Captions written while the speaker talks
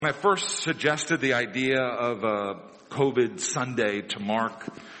When I first suggested the idea of a COVID Sunday to mark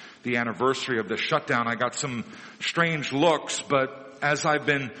the anniversary of the shutdown, I got some strange looks, but as I've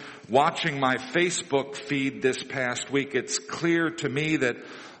been watching my Facebook feed this past week, it's clear to me that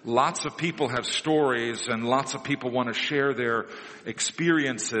lots of people have stories and lots of people want to share their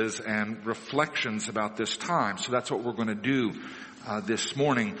experiences and reflections about this time. So that's what we're going to do this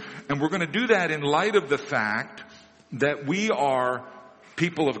morning. And we're going to do that in light of the fact that we are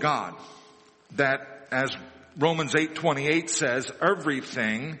people of God. That, as Romans 8:28 says,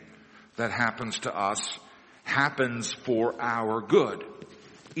 everything that happens to us happens for our good,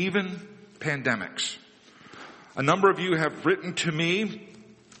 even pandemics. A number of you have written to me.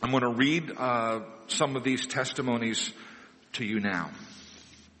 I'm going to read some of these testimonies to you now.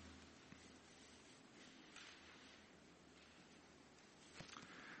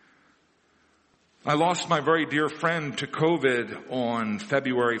 I lost my very dear friend to COVID on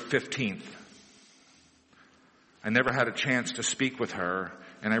February 15th. I never had a chance to speak with her,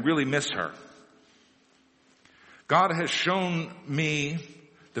 and I really miss her. God has shown me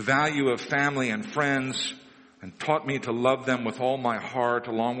the value of family and friends and taught me to love them with all my heart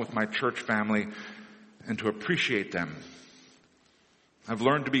along with my church family and to appreciate them. I've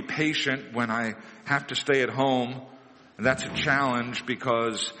learned to be patient when I have to stay at home. And that's a challenge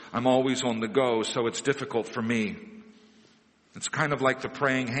because I'm always on the go, so it's difficult for me. It's kind of like the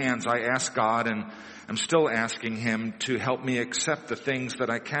praying hands. I ask God, and I'm still asking Him to help me accept the things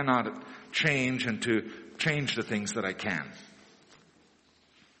that I cannot change and to change the things that I can.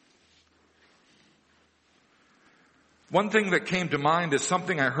 One thing that came to mind is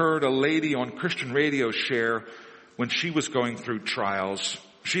something I heard a lady on Christian radio share when she was going through trials.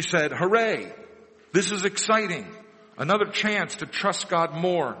 She said, "Hooray, this is exciting. Another chance to trust God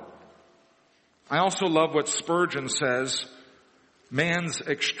more." I also love what Spurgeon says, man's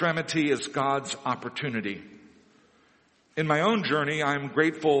extremity is God's opportunity. In my own journey, I'm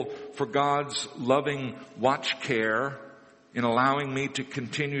grateful for God's loving watch care in allowing me to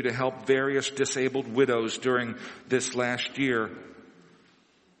continue to help various disabled widows during this last year.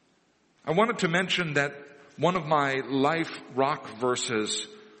 I wanted to mention that one of my life rock verses,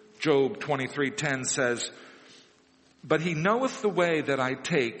 Job 23:10, says, "But he knoweth the way that I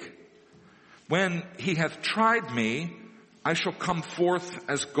take. When he hath tried me, I shall come forth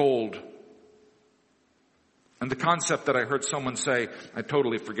as gold." And the concept that I heard someone say, I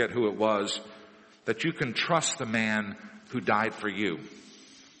totally forget who it was, that you can trust the man who died for you.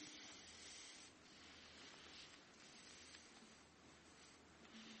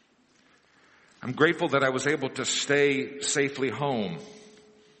 I'm grateful that I was able to stay safely home.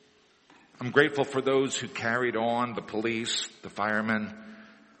 I'm grateful for those who carried on, the police, the firemen,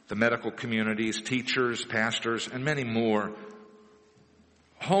 the medical communities, teachers, pastors, and many more.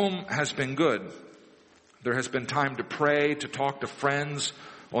 Home has been good. There has been time to pray, to talk to friends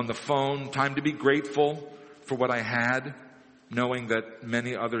on the phone, time to be grateful for what I had, knowing that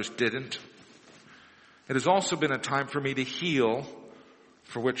many others didn't. It has also been a time for me to heal,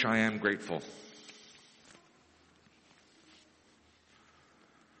 for which I am grateful.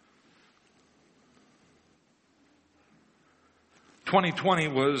 "2020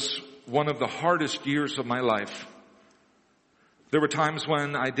 was one of the hardest years of my life. There were times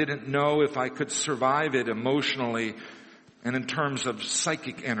when I didn't know if I could survive it emotionally and in terms of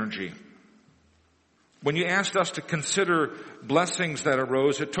psychic energy. When you asked us to consider blessings that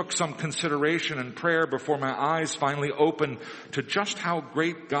arose, it took some consideration and prayer before my eyes finally opened to just how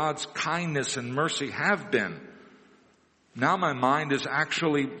great God's kindness and mercy have been. Now my mind is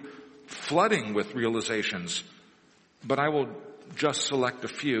actually flooding with realizations, but I will just select a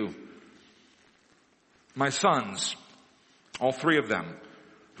few. My sons, all three of them,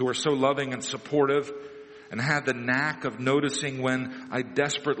 who are so loving and supportive and had the knack of noticing when I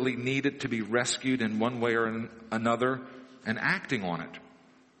desperately needed to be rescued in one way or another and acting on it.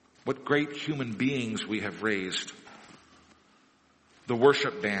 What great human beings we have raised. The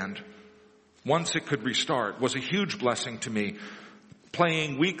worship band, once it could restart, was a huge blessing to me.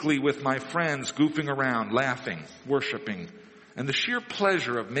 Playing weekly with my friends, goofing around, laughing, worshiping, and the sheer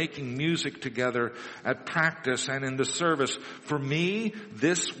pleasure of making music together at practice and in the service. For me,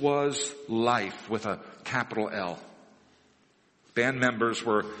 this was life with a capital L. Band members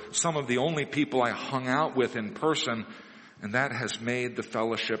were some of the only people I hung out with in person, and that has made the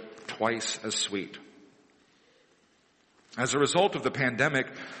fellowship twice as sweet. As a result of the pandemic,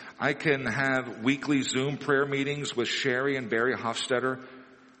 I can have weekly Zoom prayer meetings with Sherry and Barry Hofstetter.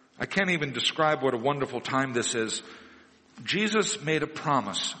 I can't even describe what a wonderful time this is. Jesus made a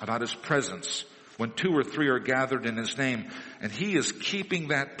promise about His presence when 2 or 3 are gathered in his name. And he is keeping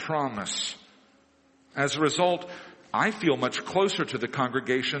that promise. As a result, I feel much closer to the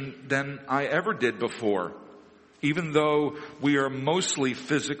congregation than I ever did before. Even though we are mostly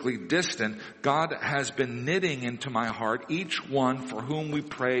physically distant, God has been knitting into my heart each one for whom we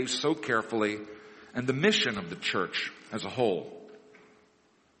pray so carefully and the mission of the church as a whole.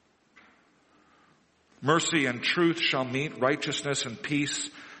 Mercy and truth shall meet, righteousness and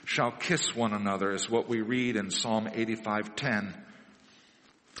peace shall kiss one another, is what we read in Psalm 85:10.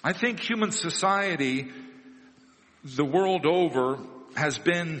 I think human society the world over has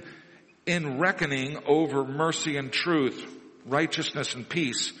been in reckoning over mercy and truth, righteousness and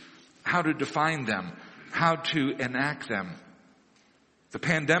peace, how to define them, how to enact them. The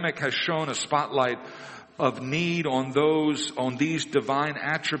pandemic has shown a spotlight of need on these divine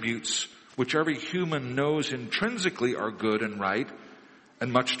attributes, which every human knows intrinsically are good and right,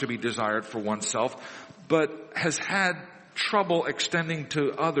 and much to be desired for oneself, but has had trouble extending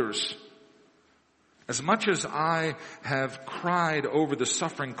to others. As much as I have cried over the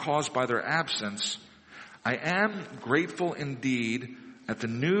suffering caused by their absence, I am grateful indeed at the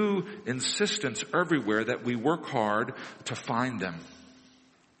new insistence everywhere that we work hard to find them.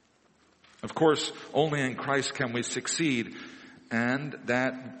 Of course, only in Christ can we succeed, and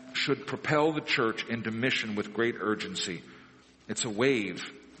that should propel the church into mission with great urgency. It's a wave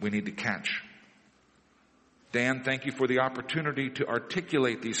we need to catch. Dan, thank you for the opportunity to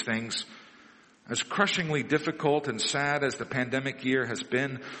articulate these things. As crushingly difficult and sad as the pandemic year has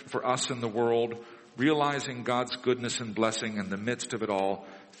been for us in the world, realizing God's goodness and blessing in the midst of it all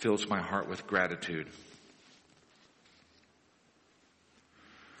fills my heart with gratitude.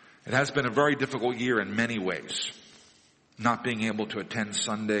 It has been a very difficult year in many ways. Not being able to attend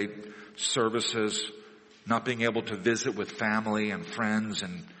Sunday services, not being able to visit with family and friends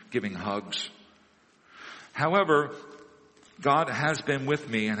and giving hugs. However, God has been with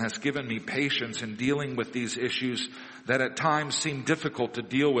me and has given me patience in dealing with these issues that at times seem difficult to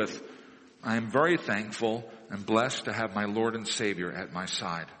deal with. I am very thankful and blessed to have my Lord and Savior at my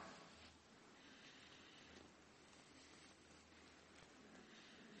side.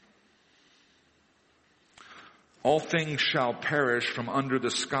 All things shall perish from under the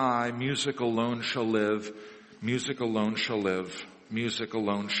sky. Music alone shall live. Music alone shall live. Music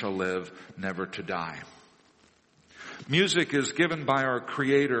alone shall live, never to die. Music is given by our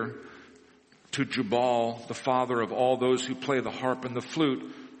Creator to Jubal, the father of all those who play the harp and the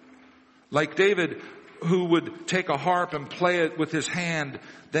flute. Like David, who would take a harp and play it with his hand,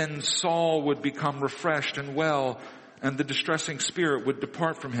 then Saul would become refreshed and well, and the distressing spirit would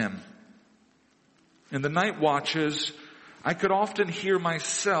depart from him. In the night watches, I could often hear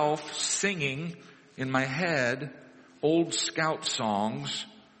myself singing in my head old scout songs,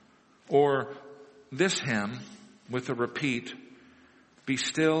 or this hymn with a repeat, "Be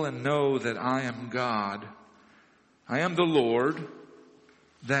still and know that I am God. I am the Lord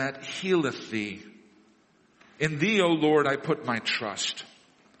that healeth thee. In thee, O Lord, I put my trust."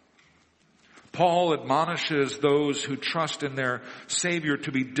 Paul admonishes those who trust in their Savior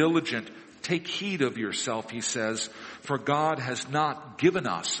to be diligent. Take heed of yourself, he says, for God has not given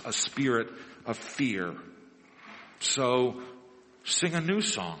us a spirit of fear. So sing a new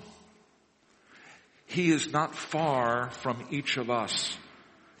song. He is not far from each of us.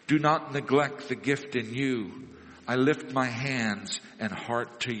 Do not neglect the gift in you. I lift my hands and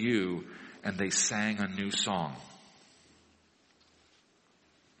heart to you. And they sang a new song.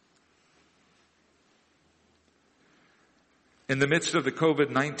 In the midst of the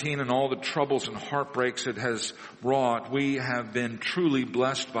COVID-19 and all the troubles and heartbreaks it has wrought, we have been truly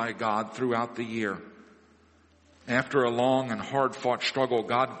blessed by God throughout the year. After a long and hard-fought struggle,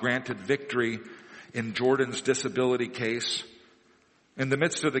 God granted victory in Jordan's disability case. In the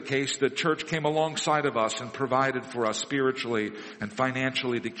midst of the case, the church came alongside of us and provided for us spiritually and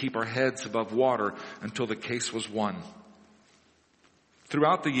financially to keep our heads above water until the case was won.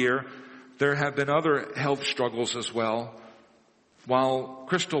 Throughout the year, there have been other health struggles as well. While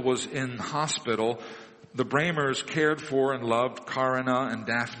Crystal was in hospital, the Bramers cared for and loved Karina and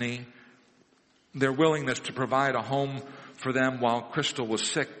Daphne. Their willingness to provide a home for them while Crystal was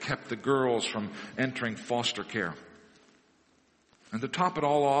sick kept the girls from entering foster care. And to top it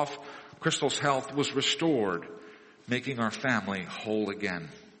all off, Crystal's health was restored, making our family whole again.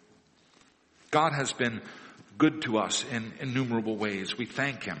 God has been good to us in innumerable ways. We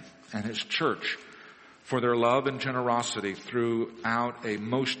thank Him and His church for their love and generosity throughout a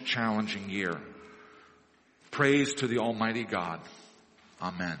most challenging year. Praise to the Almighty God.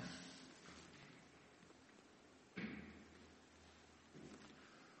 Amen.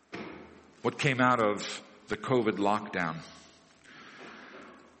 what came out of the COVID lockdown.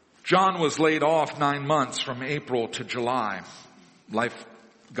 John was laid off 9 months from April to July. Life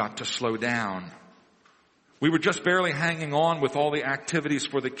got to slow down. We were just barely hanging on with all the activities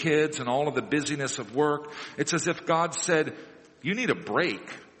for the kids and all of the busyness of work. It's as if God said, you need a break.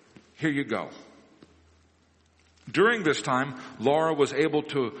 Here you go. During this time, Laura was able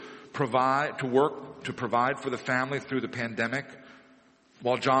to provide for the family through the pandemic,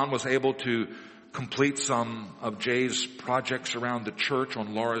 while John was able to complete some of Jay's projects around the church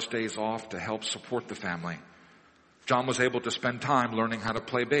on Laura's days off to help support the family. John was able to spend time learning how to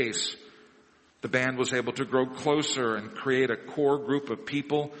play bass. The band was able to grow closer and create a core group of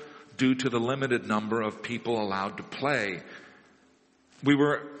people due to the limited number of people allowed to play. We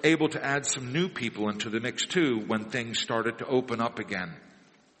were able to add some new people into the mix too when things started to open up again.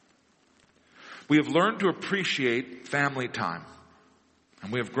 We have learned to appreciate family time,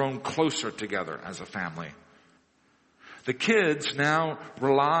 and we have grown closer together as a family. The kids now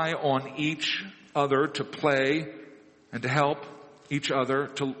rely on each other to play and to help each other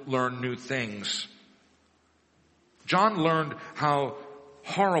to learn new things. John learned how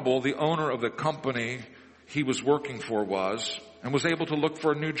horrible the owner of the company he was working for was and was able to look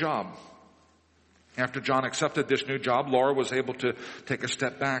for a new job. After John accepted this new job, Laura was able to take a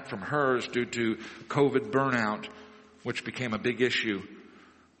step back from hers due to COVID burnout, which became a big issue.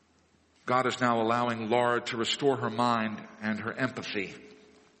 God is now allowing Laura to restore her mind and her empathy.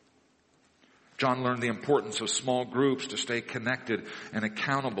 John learned the importance of small groups to stay connected and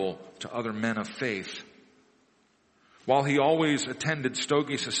accountable to other men of faith. While he always attended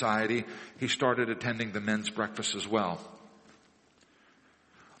Stogie Society, he started attending the men's breakfast as well.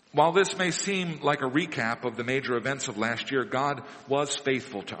 While this may seem like a recap of the major events of last year, God was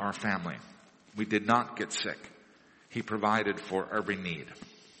faithful to our family. We did not get sick. He provided for every need.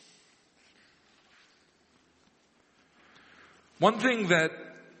 One thing that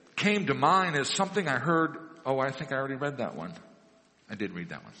came to mind is something I heard. Oh, I think I already read that one. I did read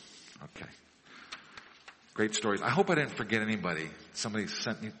that one. Okay. Great stories. I hope I didn't forget anybody. Somebody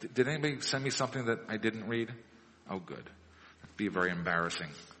sent me. Did anybody send me something that I didn't read? Oh, good. That'd be very embarrassing.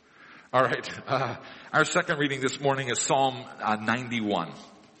 All right. Our second reading this morning is Psalm 91.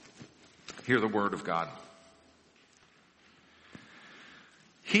 Hear the word of God.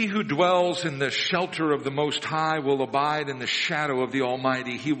 He who dwells in the shelter of the Most High will abide in the shadow of the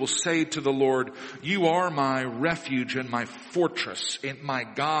Almighty. He will say to the Lord, you are my refuge and my fortress, and my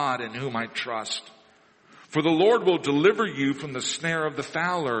God in whom I trust. For the Lord will deliver you from the snare of the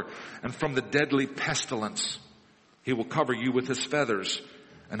fowler and from the deadly pestilence. He will cover you with his feathers,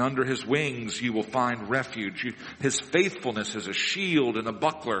 and under his wings you will find refuge. His faithfulness is a shield and a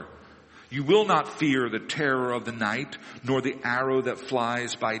buckler. You will not fear the terror of the night, nor the arrow that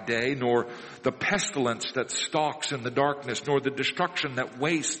flies by day, nor the pestilence that stalks in the darkness, nor the destruction that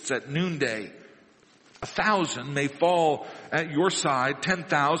wastes at noonday. 1,000 may fall at your side,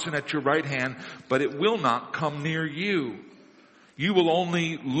 10,000 at your right hand, but it will not come near you. You will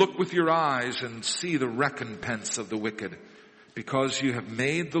only look with your eyes and see the recompense of the wicked, because you have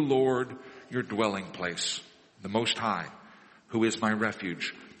made the Lord your dwelling place, the Most High, who is my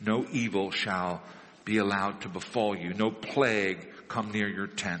refuge. No evil shall be allowed to befall you. No plague come near your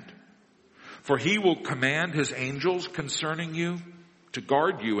tent. For he will command his angels concerning you to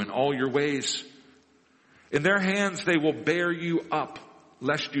guard you in all your ways. In their hands they will bear you up,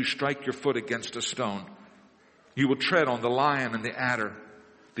 lest you strike your foot against a stone. You will tread on the lion and the adder,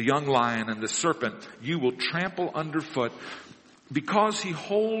 the young lion and the serpent. You will trample underfoot. Because he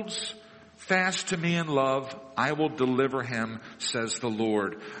holds fast to me in love, I will deliver him, says the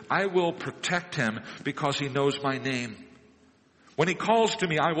Lord. I will protect him because he knows my name. When he calls to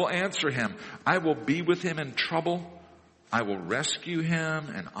me, I will answer him. I will be with him in trouble. I will rescue him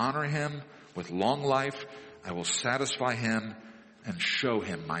and honor him with long life. I will satisfy him and show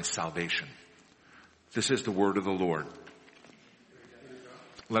him my salvation. This is the word of the Lord.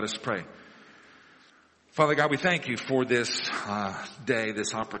 Let us pray. Father God, we thank you for this day,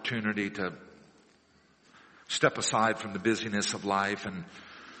 this opportunity to step aside from the busyness of life and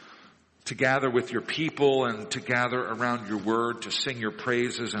to gather with your people and to gather around your word, to sing your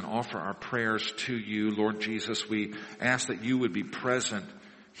praises and offer our prayers to you. Lord Jesus, we ask that you would be present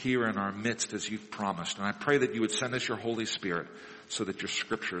here in our midst as you've promised. And I pray that you would send us your Holy Spirit so that your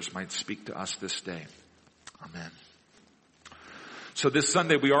scriptures might speak to us this day. Amen. So this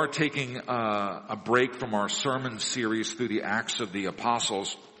Sunday we are taking a break from our sermon series through the Acts of the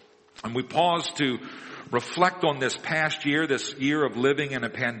Apostles. And we pause to reflect on this past year, this year of living in a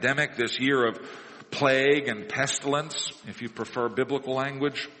pandemic, this year of plague and pestilence, if you prefer biblical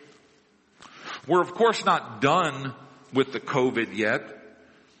language. We're of course not done with the COVID yet.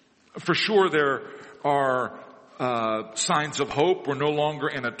 For sure there are signs of hope. We're no longer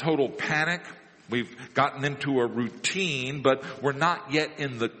in a total panic. We've gotten into a routine, but we're not yet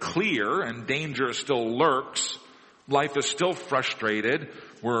in the clear, and danger still lurks. Life is still frustrated.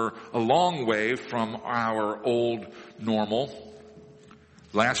 We're a long way from our old normal.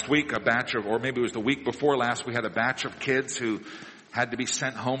 Last week, or maybe it was the week before last, we had a batch of kids who had to be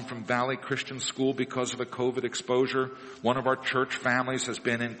sent home from Valley Christian School because of a COVID exposure. One of our church families has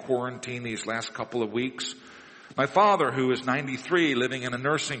been in quarantine these last couple of weeks. My father, who is 93, living in a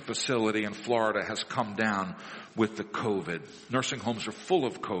nursing facility in Florida, has come down with the COVID. Nursing homes are full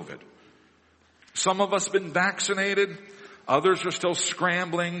of COVID. Some of us have been vaccinated. Others are still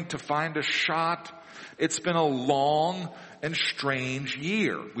scrambling to find a shot. It's been a long and strange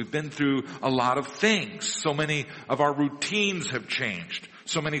year. We've been through a lot of things. So many of our routines have changed.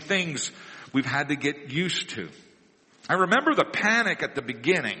 So many things we've had to get used to. I remember the panic at the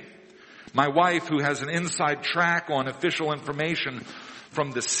beginning. My wife, who has an inside track on official information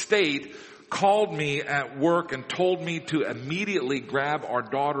from the state, called me at work and told me to immediately grab our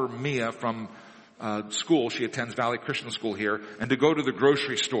daughter Mia from school. She attends Valley Christian School here, and to go to the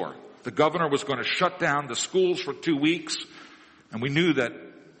grocery store. The governor was going to shut down the schools for 2 weeks, and we knew that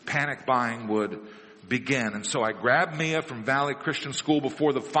panic buying would begin. And so I grabbed Mia from Valley Christian School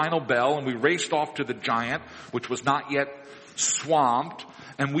before the final bell, and we raced off to the Giant, which was not yet swamped,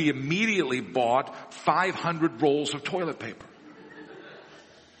 and we immediately bought 500 rolls of toilet paper.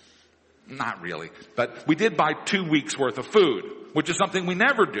 Not really, but we did buy 2 weeks worth of food, which is something we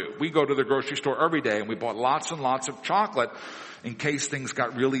never do. We go to the grocery store every day, and we bought lots and lots of chocolate in case things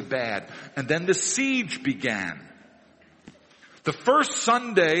got really bad. And then the siege began. The first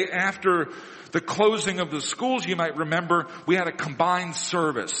Sunday after the closing of the schools, you might remember, we had a combined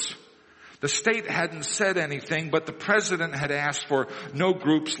service. The state hadn't said anything, but the president had asked for no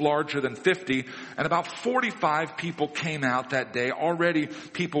groups larger than 50, and about 45 people came out that day. Already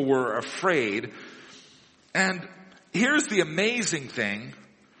people were afraid. And here's the amazing thing.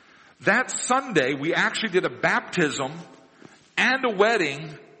 That Sunday, we actually did a baptism and a wedding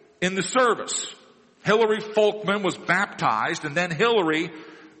in the service. Hillary Folkman was baptized, and then Hillary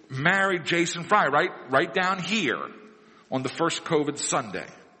married Jason Fry right down here on the first COVID Sunday.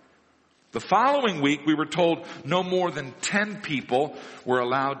 The following week, we were told no more than 10 people were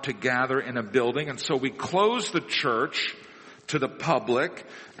allowed to gather in a building, and so we closed the church to the public,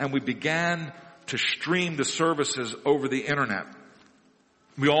 and we began to stream the services over the internet.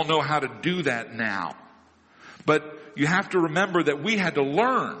 We all know how to do that now. But you have to remember that we had to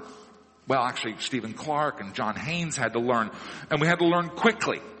learn. Well, actually, Stephen Clark and John Haynes had to learn, and we had to learn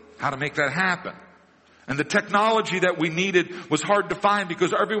quickly how to make that happen. And the technology that we needed was hard to find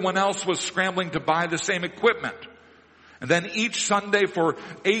because everyone else was scrambling to buy the same equipment. And then each Sunday for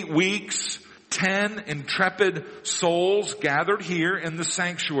 8 weeks, 10 intrepid souls gathered here in the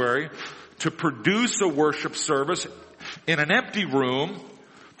sanctuary to produce a worship service in an empty room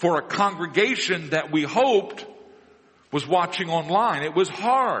for a congregation that we hoped was watching online. It was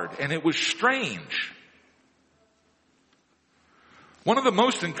hard and it was strange. One of the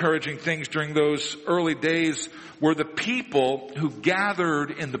most encouraging things during those early days were the people who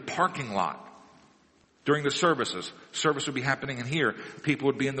gathered in the parking lot during the services. Service would be happening in here. People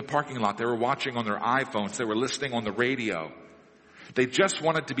would be in the parking lot. They were watching on their iPhones. They were listening on the radio. They just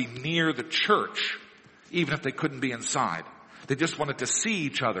wanted to be near the church, even if they couldn't be inside. They just wanted to see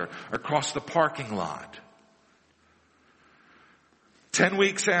each other across the parking lot. 10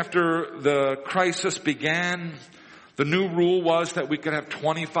 weeks after the crisis began, the new rule was that we could have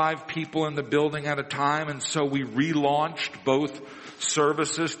 25 people in the building at a time, and so we relaunched both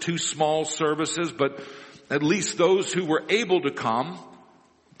services, 2 small services, but at least those who were able to come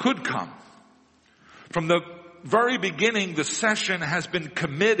could come. From the very beginning, the session has been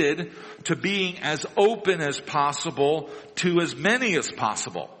committed to being as open as possible to as many as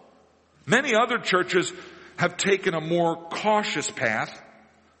possible. Many other churches have taken a more cautious path.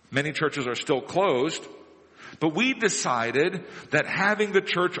 Many churches are still closed. But we decided that having the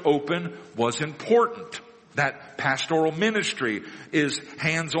church open was important, that pastoral ministry is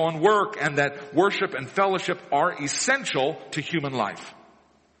hands-on work, and that worship and fellowship are essential to human life.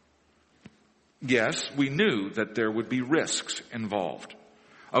 Yes, we knew that there would be risks involved.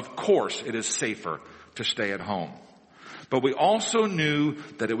 Of course, it is safer to stay at home. But we also knew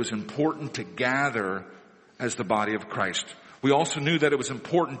that it was important to gather as the body of Christ. We also knew that it was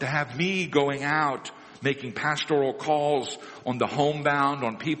important to have me going out making pastoral calls on the homebound,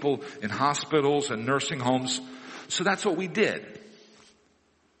 on people in hospitals and nursing homes. So that's what we did.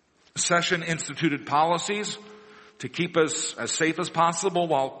 Session instituted policies to keep us as safe as possible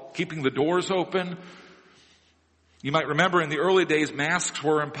while keeping the doors open. You might remember in the early days, masks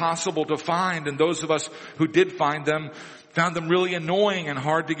were impossible to find, and those of us who did find them found them really annoying and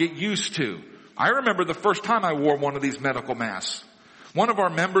hard to get used to. I remember the first time I wore one of these medical masks. One of our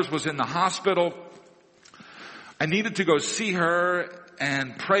members was in the hospital. I needed to go see her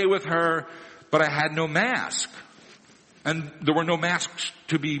and pray with her, but I had no mask. And there were no masks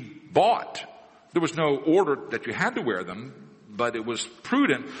to be bought. There was no order that you had to wear them, but it was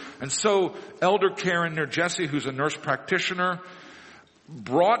prudent. And so Elder Karen Nerjesi, who's a nurse practitioner,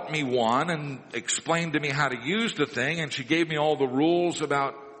 brought me one and explained to me how to use the thing, and she gave me all the rules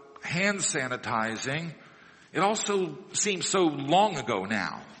about hand sanitizing. It also seems so long ago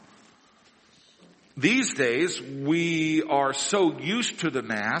now. These days, we are so used to the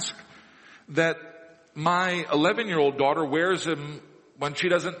mask that my 11-year-old daughter wears them when she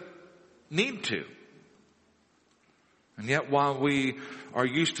doesn't need to. And yet, while we are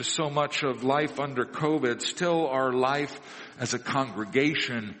used to so much of life under COVID, still our life as a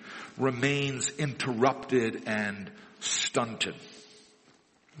congregation remains interrupted and stunted.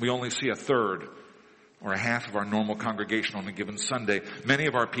 We only see a third or a half of our normal congregation on a given Sunday. Many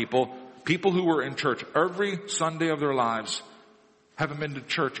of our people who were in church every Sunday of their lives, haven't been to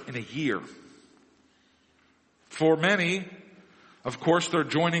church in a year. For many, of course, they're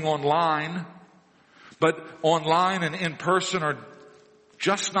joining online, but online and in person are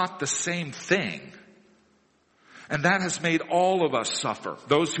just not the same thing. And that has made all of us suffer.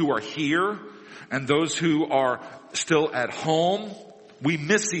 Those who are here and those who are still at home, we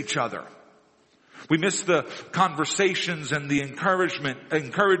miss each other. We miss the conversations and the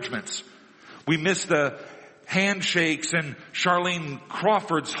encouragements. We miss the handshakes and Charlene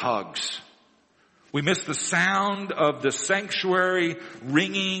Crawford's hugs. We miss the sound of the sanctuary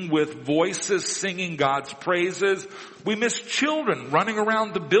ringing with voices singing God's praises. We miss children running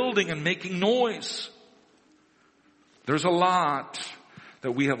around the building and making noise. There's a lot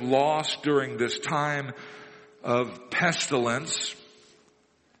that we have lost during this time of pestilence.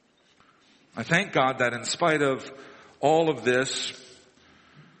 I thank God that in spite of all of this,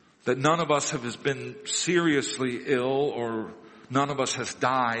 that none of us have been seriously ill or none of us has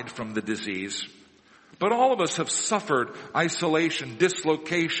died from the disease. But all of us have suffered isolation,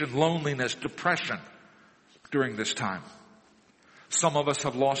 dislocation, loneliness, depression during this time. Some of us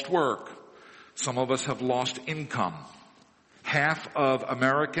have lost work. Some of us have lost income. Half of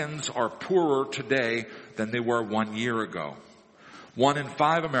Americans are poorer today than they were 1 year ago. 1 in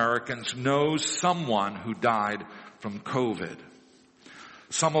 5 Americans knows someone who died from COVID.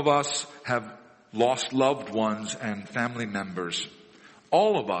 Some of us have lost loved ones and family members.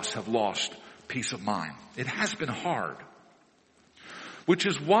 All of us have lost peace of mind. It has been hard. Which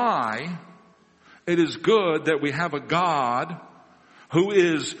is why it is good that we have a God who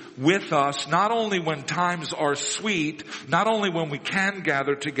is with us not only when times are sweet, not only when we can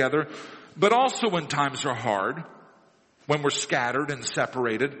gather together, but also when times are hard, when we're scattered and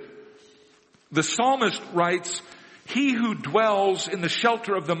separated. The psalmist writes, "He who dwells in the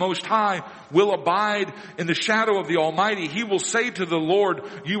shelter of the Most High will abide in the shadow of the Almighty. He will say to the Lord,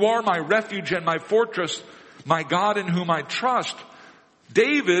 you are my refuge and my fortress, my God in whom I trust."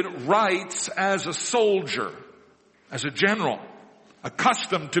 David writes as a soldier, as a general,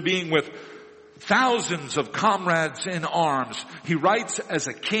 accustomed to being with thousands of comrades in arms. He writes as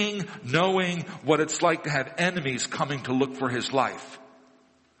a king, knowing what it's like to have enemies coming to look for his life.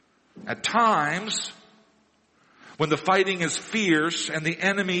 At times, when the fighting is fierce and the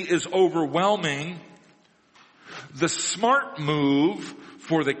enemy is overwhelming, the smart move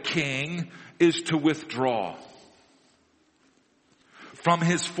for the king is to withdraw from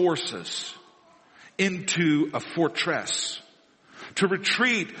his forces into a fortress, to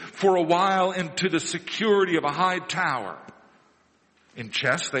retreat for a while into the security of a high tower. In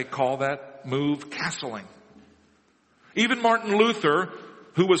chess, they call that move castling. Even Martin Luther,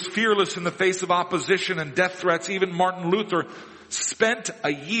 who was fearless in the face of opposition and death threats, even Martin Luther spent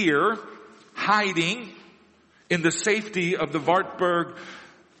a year hiding in the safety of the Wartburg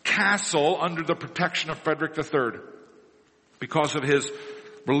castle under the protection of Frederick III. Because of his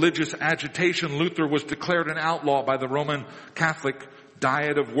religious agitation, Luther was declared an outlaw by the Roman Catholic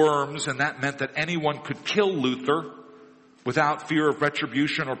Diet of Worms, and that meant that anyone could kill Luther without fear of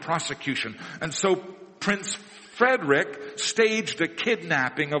retribution or prosecution. And so Prince Frederick staged a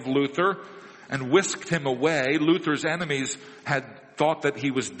kidnapping of Luther and whisked him away. Luther's enemies had thought that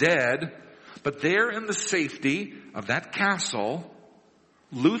he was dead, but there in the safety of that castle,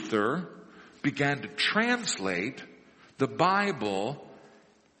 Luther began to translate the Bible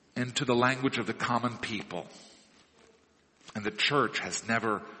into the language of the common people. And the church has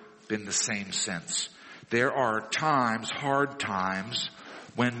never been the same since. There are times, hard times,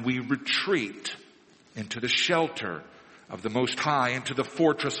 when we retreat into the shelter of the Most High, into the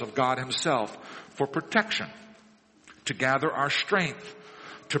fortress of God Himself for protection, to gather our strength,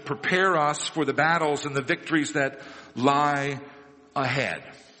 to prepare us for the battles and the victories that lie ahead.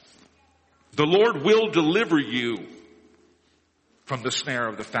 The Lord will deliver you from the snare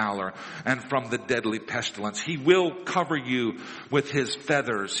of the fowler and from the deadly pestilence. He will cover you with His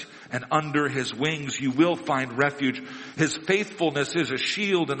feathers, and under His wings you will find refuge. His faithfulness is a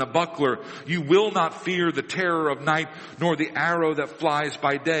shield and a buckler. You will not fear the terror of night, nor the arrow that flies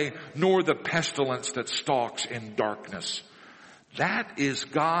by day, nor the pestilence that stalks in darkness. That is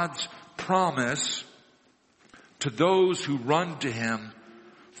God's promise to those who run to Him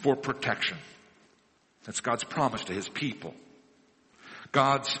for protection. That's God's promise to His people.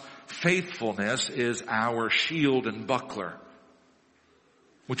 God's faithfulness is our shield and buckler,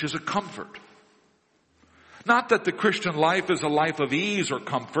 which is a comfort. Not that the Christian life is a life of ease or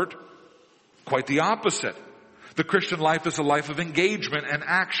comfort. Quite the opposite. The Christian life is a life of engagement and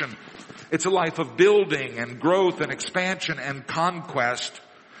action. It's a life of building and growth and expansion and conquest.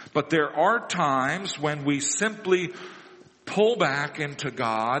 But there are times when we simply pull back into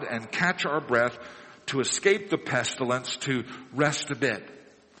God and catch our breath to escape the pestilence, to rest a bit.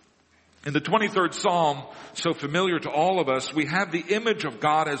 In the 23rd Psalm, so familiar to all of us, we have the image of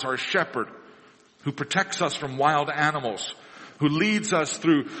God as our shepherd, who protects us from wild animals, who leads us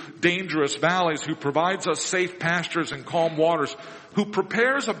through dangerous valleys, who provides us safe pastures and calm waters, who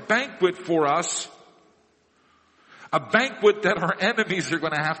prepares a banquet for us, a banquet that our enemies are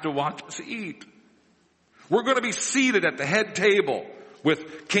going to have to watch us eat. We're going to be seated at the head table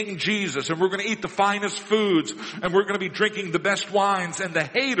with King Jesus, and we're going to eat the finest foods, and we're going to be drinking the best wines, and the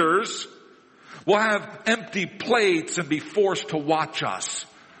haters will have empty plates and be forced to watch us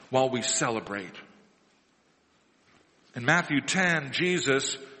while we celebrate. In Matthew 10,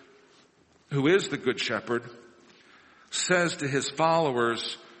 Jesus, who is the Good Shepherd, says to His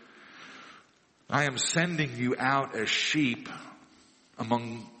followers, I am sending you out as sheep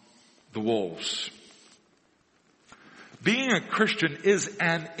among the wolves. Being a Christian is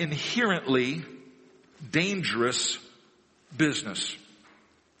an inherently dangerous business.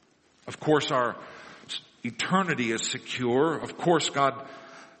 Of course, our eternity is secure. Of course, God's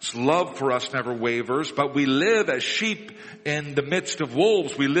love for us never wavers. But we live as sheep in the midst of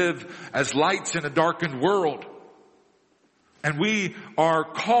wolves. We live as lights in a darkened world. And we are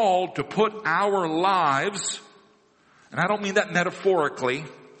called to put our lives, and I don't mean that metaphorically,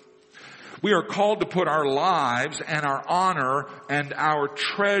 we are called to put our lives and our honor and our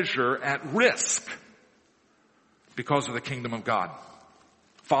treasure at risk because of the kingdom of God.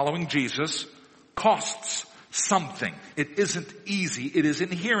 Following Jesus costs something. It isn't easy. It is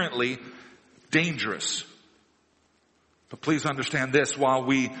inherently dangerous. But please understand this, while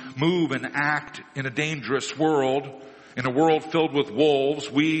we move and act in a dangerous world, in a world filled with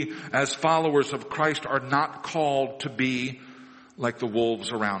wolves, we as followers of Christ are not called to be like the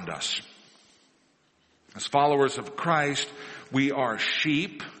wolves around us. As followers of Christ, we are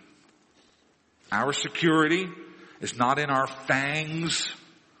sheep. Our security is not in our fangs.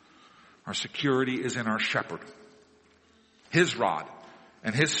 Our security is in our shepherd. His rod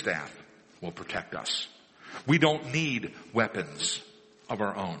and His staff will protect us. We don't need weapons of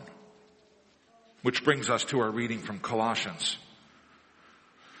our own. Which brings us to our reading from Colossians.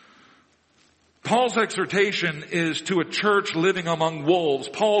 Paul's exhortation is to a church living among wolves.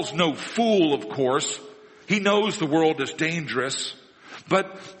 Paul's no fool, of course. He knows the world is dangerous.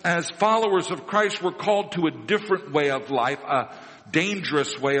 But as followers of Christ, we're called to a different way of life, a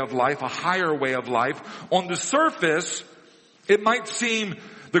dangerous way of life, a higher way of life. On the surface, it might seem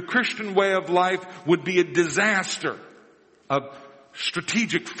the Christian way of life would be a disaster, a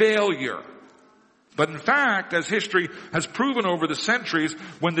strategic failure. But in fact, as history has proven over the centuries,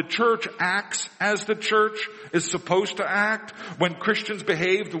 when the church acts as the church is supposed to act, when Christians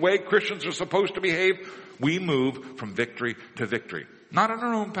behave the way Christians are supposed to behave, we move from victory to victory. Not in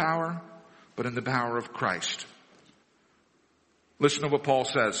our own power, but in the power of Christ. Listen to what Paul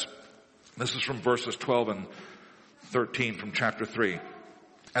says. This is from verses 12 and 13 from chapter 3.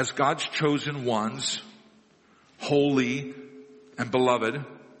 As God's chosen ones, holy and beloved,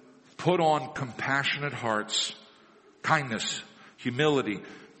 put on compassionate hearts, kindness, humility,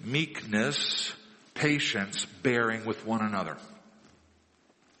 meekness, patience, bearing with one another.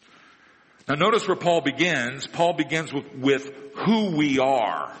 Now notice where Paul begins. Paul begins with who we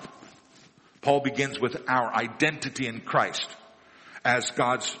are. Paul begins with our identity in Christ. as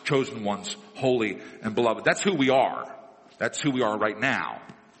God's chosen ones, holy and beloved. That's who we are. That's who we are right now,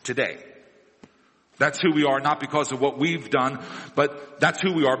 today. That's who we are, not because of what we've done, but that's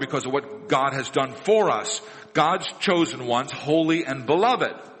who we are because of what God has done for us. God's chosen ones, holy and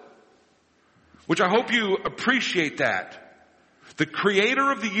beloved. Which I hope you appreciate that. The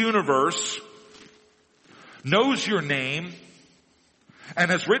creator of the universe knows your name and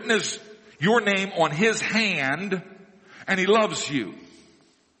has written your name on his hand, and he loves you.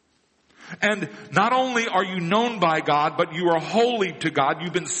 And not only are you known by God, but you are holy to God.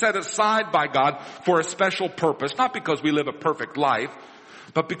 You've been set aside by God for a special purpose. Not because we live a perfect life,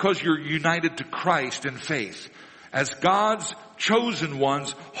 but because you're united to Christ in faith. As God's chosen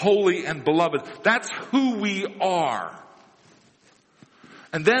ones, holy and beloved. That's who we are.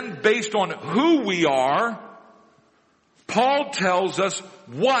 And then based on who we are, Paul tells us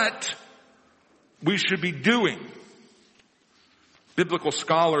what we should be doing. Biblical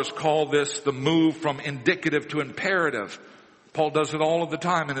scholars call this the move from indicative to imperative. Paul does it all of the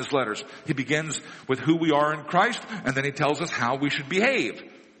time in his letters. He begins with who we are in Christ, and then he tells us how we should behave.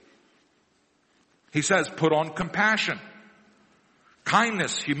 He says, put on compassion,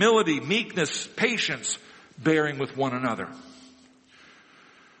 kindness, humility, meekness, patience, bearing with one another.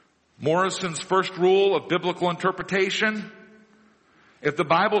 Morrison's first rule of biblical interpretation: if the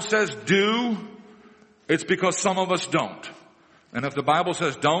Bible says do, it's because some of us don't. And if the Bible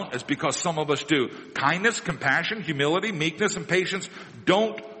says don't, it's because some of us do. Kindness, compassion, humility, meekness, and patience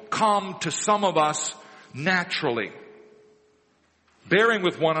don't come to some of us naturally. Bearing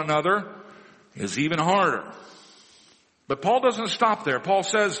with one another is even harder. But Paul doesn't stop there. Paul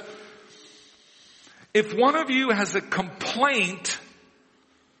says, if one of you has a complaint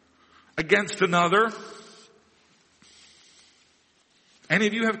against another, any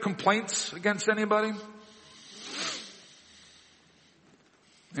of you have complaints against anybody?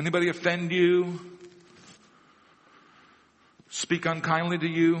 Anybody offend you? Speak unkindly to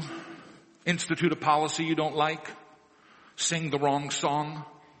you? Institute a policy you don't like? Sing the wrong song?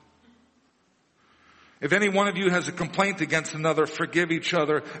 If any one of you has a complaint against another, forgive each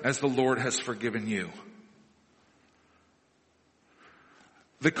other as the Lord has forgiven you.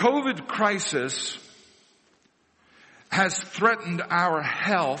 The COVID crisis has threatened our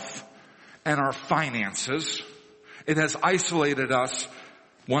health and our finances. It has isolated us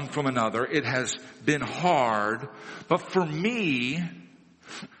one from another. It has been hard. But for me,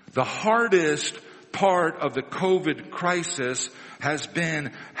 the hardest part of the COVID crisis has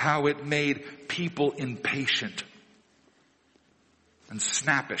been how it made people impatient and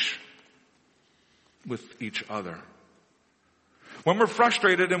snappish with each other. When we're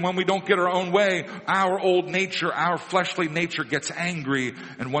frustrated and when we don't get our own way, our old nature, our fleshly nature gets angry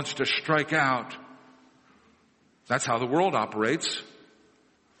and wants to strike out. That's how the world operates.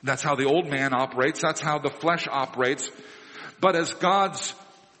 That's how the old man operates. That's how the flesh operates. But as God's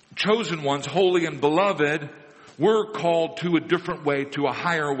chosen ones, holy and beloved, we're called to a different way, to a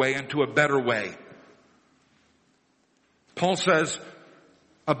higher way, and to a better way. Paul says,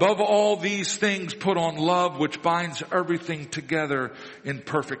 above all these things, put on love, which binds everything together in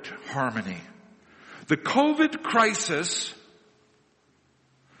perfect harmony. The COVID crisis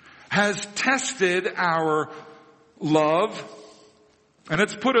has tested our love, and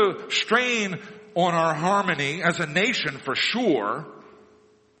it's put a strain on our harmony as a nation for sure,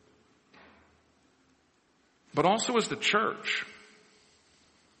 but also as the church.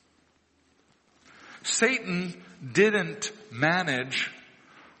 Satan didn't manage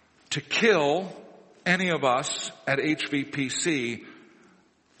to kill any of us at HVPC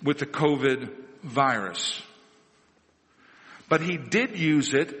with the COVID virus. But he did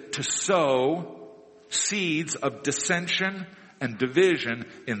use it to sow seeds of dissension and division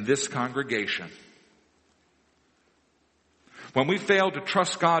in this congregation. When we fail to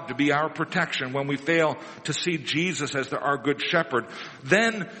trust God to be our protection, when we fail to see Jesus as our good shepherd,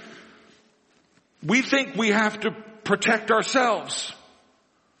 then we think we have to protect ourselves.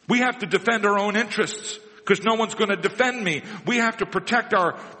 We have to defend our own interests because no one's going to defend me. We have to protect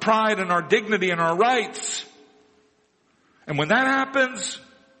our pride and our dignity and our rights. And when that happens,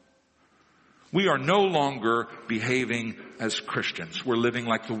 we are no longer behaving as Christians. We're living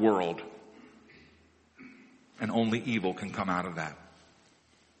like the world. And only evil can come out of that.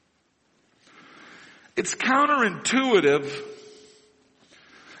 It's counterintuitive.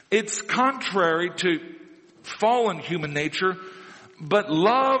 It's contrary to fallen human nature. But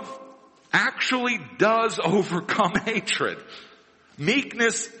love actually does overcome hatred.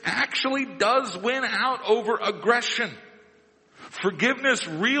 Meekness actually does win out over aggression. Forgiveness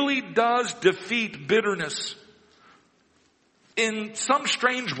really does defeat bitterness. in some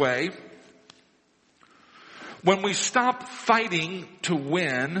strange way, when we stop fighting to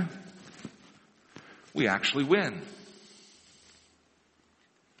win, we actually win.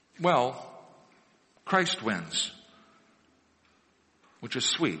 Well, Christ wins, which is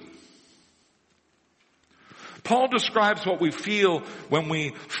sweet. Paul describes what we feel when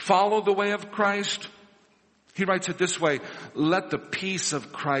we follow the way of Christ. He writes it this way: let the peace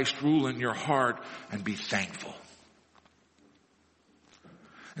of Christ rule in your heart and be thankful.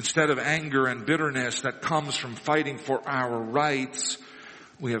 Instead of anger and bitterness that comes from fighting for our rights,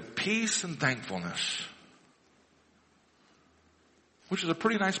 we have peace and thankfulness, which is a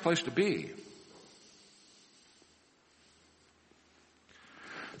pretty nice place to be.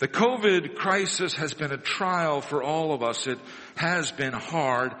 The COVID crisis has been a trial for all of us. It has been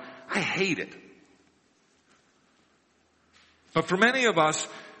hard. I hate it. But for many of us,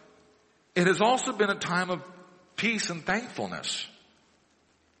 it has also been a time of peace and thankfulness.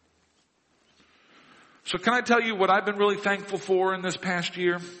 So can I tell you what I've been really thankful for in this past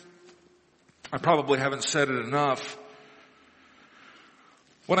year? I probably haven't said it enough.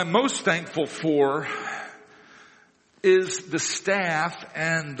 What I'm most thankful for is the staff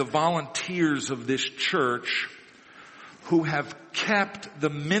and the volunteers of this church who have kept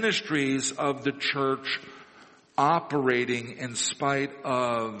the ministries of the church operating in spite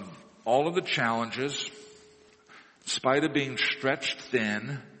of all of the challenges, in spite of being stretched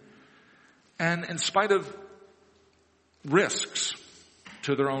thin, and in spite of risks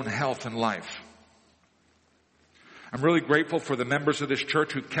to their own health and life. I'm really grateful for the members of this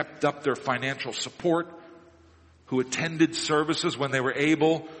church who kept up their financial support, who attended services when they were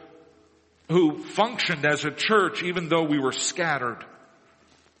able, who functioned as a church even though we were scattered.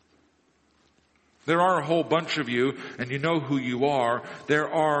 There are a whole bunch of you, and you know who you are.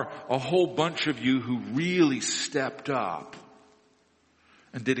 There are a whole bunch of you who really stepped up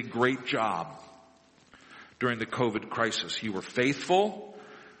and did a great job during the COVID crisis. You were faithful.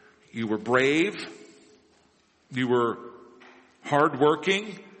 You were brave. You were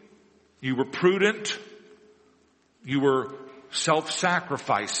hardworking. You were prudent. You were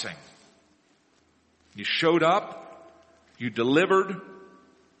self-sacrificing. You showed up. You delivered.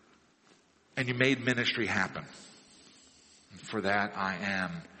 And you made ministry happen. And for that, I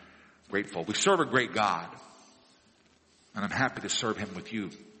am grateful. We serve a great God. And I'm happy to serve Him with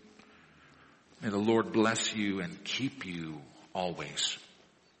you. May the Lord bless you and keep you always.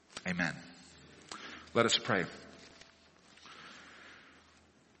 Amen. Let us pray.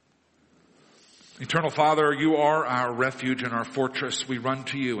 Eternal Father, you are our refuge and our fortress. We run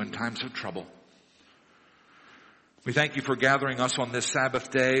to you in times of trouble. We thank you for gathering us on this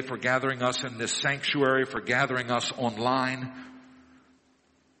Sabbath day, for gathering us in this sanctuary, for gathering us online.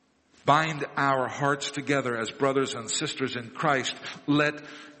 Bind our hearts together as brothers and sisters in Christ. Let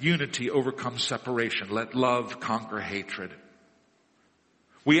unity overcome separation. Let love conquer hatred.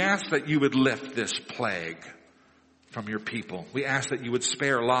 We ask that you would lift this plague from your people. We ask that you would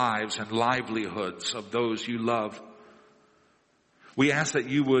spare lives and livelihoods of those you love. We ask that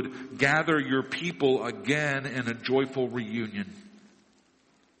you would gather your people again in a joyful reunion.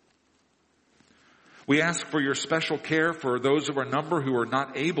 We ask for your special care for those of our number who are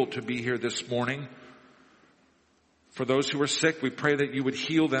not able to be here this morning. For those who are sick, we pray that you would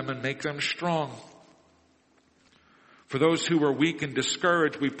heal them and make them strong. For those who are weak and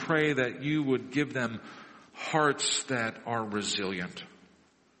discouraged, we pray that you would give them hearts that are resilient.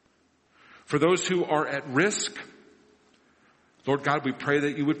 For those who are at risk, Lord God, we pray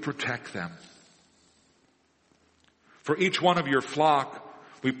that you would protect them. For each one of your flock,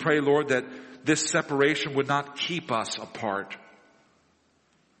 we pray, Lord, that this separation would not keep us apart.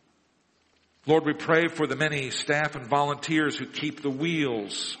 Lord, we pray for the many staff and volunteers who keep the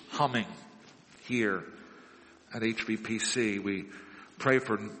wheels humming here at HVPC. We pray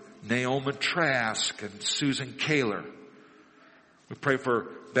for Naomi Trask and Susan Kaler. We pray for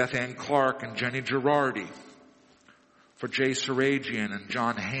Beth Ann Clark and Jenny Girardi. For Jay Saragian and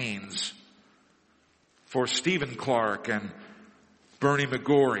John Haynes. For Stephen Clark and Bernie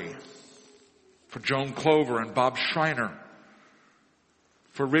McGorry. For Joan Clover and Bob Schreiner.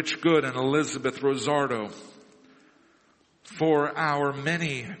 For Rich Good and Elizabeth Rosardo. For our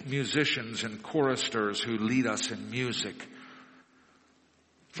many musicians and choristers who lead us in music.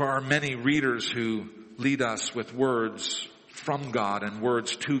 For our many readers who lead us with words from God and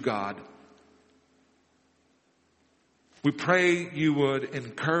words to God. We pray you would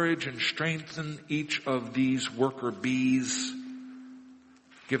encourage and strengthen each of these worker bees.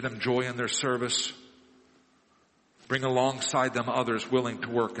 Give them joy in their service. Bring alongside them others willing to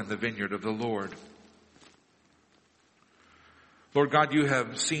work in the vineyard of the Lord. Lord God, you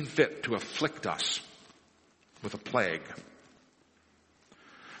have seen fit to afflict us with a plague.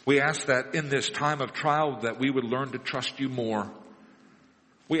 We ask that in this time of trial that we would learn to trust you more.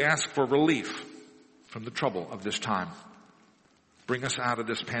 We ask for relief from the trouble of this time. Bring us out of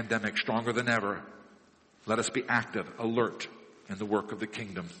this pandemic stronger than ever. Let us be active, alert in the work of the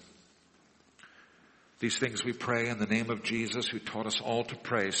kingdom. These things we pray in the name of Jesus, who taught us all to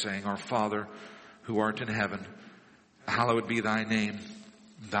pray, saying, Our Father, who art in heaven, hallowed be thy name.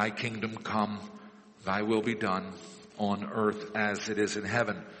 Thy kingdom come, thy will be done on earth as it is in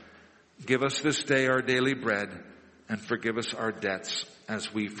heaven. Give us this day our daily bread, and forgive us our debts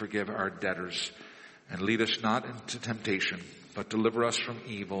as we forgive our debtors. And lead us not into temptation, but deliver us from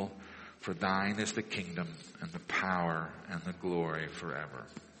evil. For thine is the kingdom and the power and the glory forever.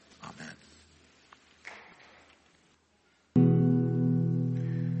 Amen.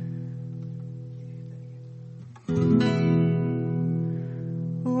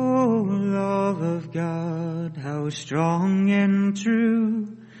 Oh, love of God, how strong and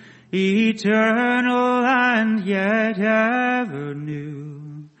true, eternal and yet ever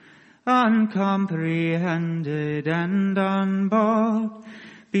new, uncomprehended and unbought,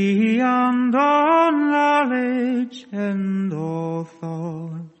 beyond all knowledge and all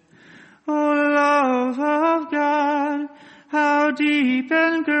thought. O love of God, how deep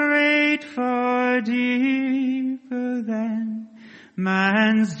and great, far deeper than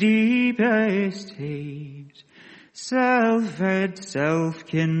man's deepest hate, self-fed,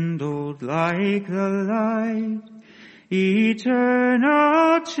 self-kindled like the light,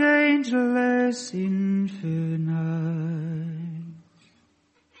 eternal, changeless, infinite.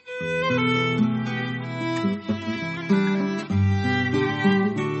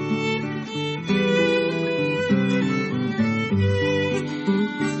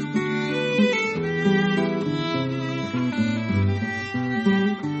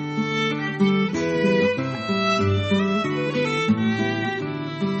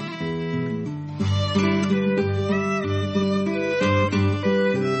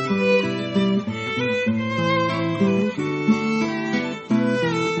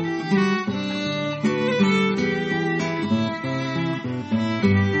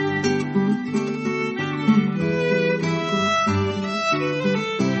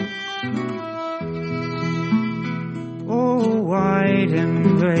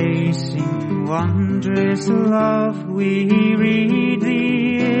 Embracing wondrous love, we read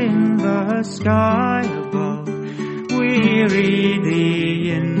thee in the sky above. We read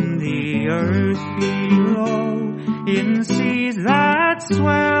thee in the earth below, in seas that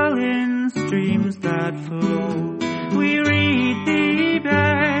swell, in streams that flow. We read thee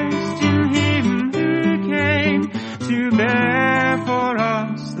best in him who came to bear for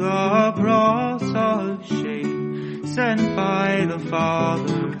us the cross of shame, sent by the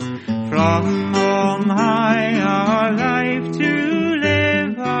Father from on high, our life to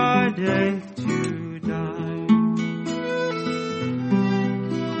live, our death to die.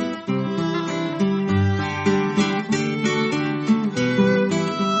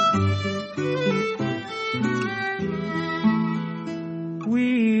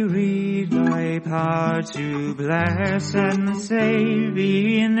 We read thy power to bless and save,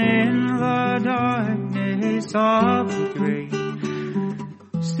 even in the darkness of the grave.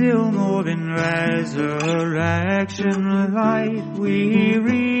 Still more than resurrection light, we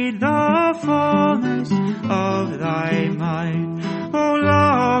read the fullness of thy might. O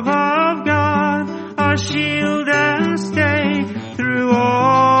love of God, our shield and stay, through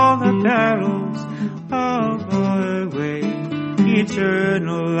all the perils of our way.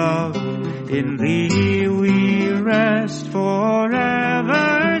 Eternal love, in thee we rest,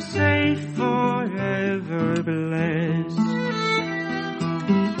 forever safe, forever blessed.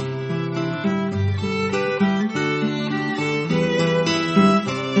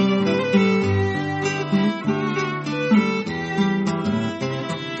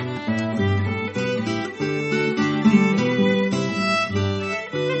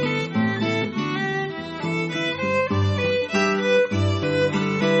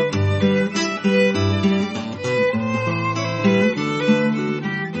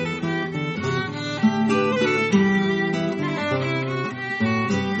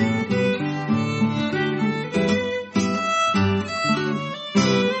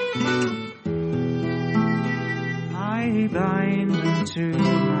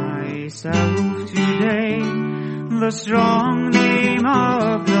 Today, the strong name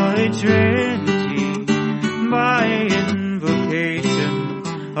of the Trinity, by invocation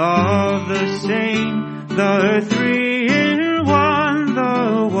of the same, the three in one,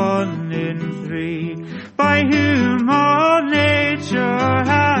 the one in three, by whom all names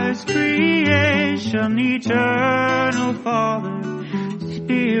salvation, eternal Father,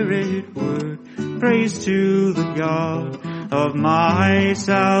 Spirit, Word, praise to the God of my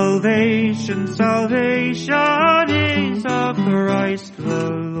salvation. Salvation is of Christ the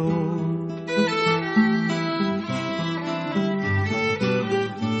Lord.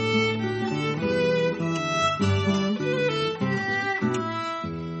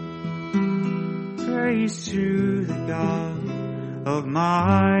 Praise to the God of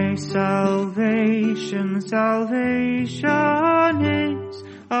my salvation. Salvation is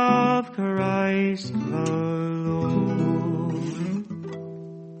of Christ the Lord.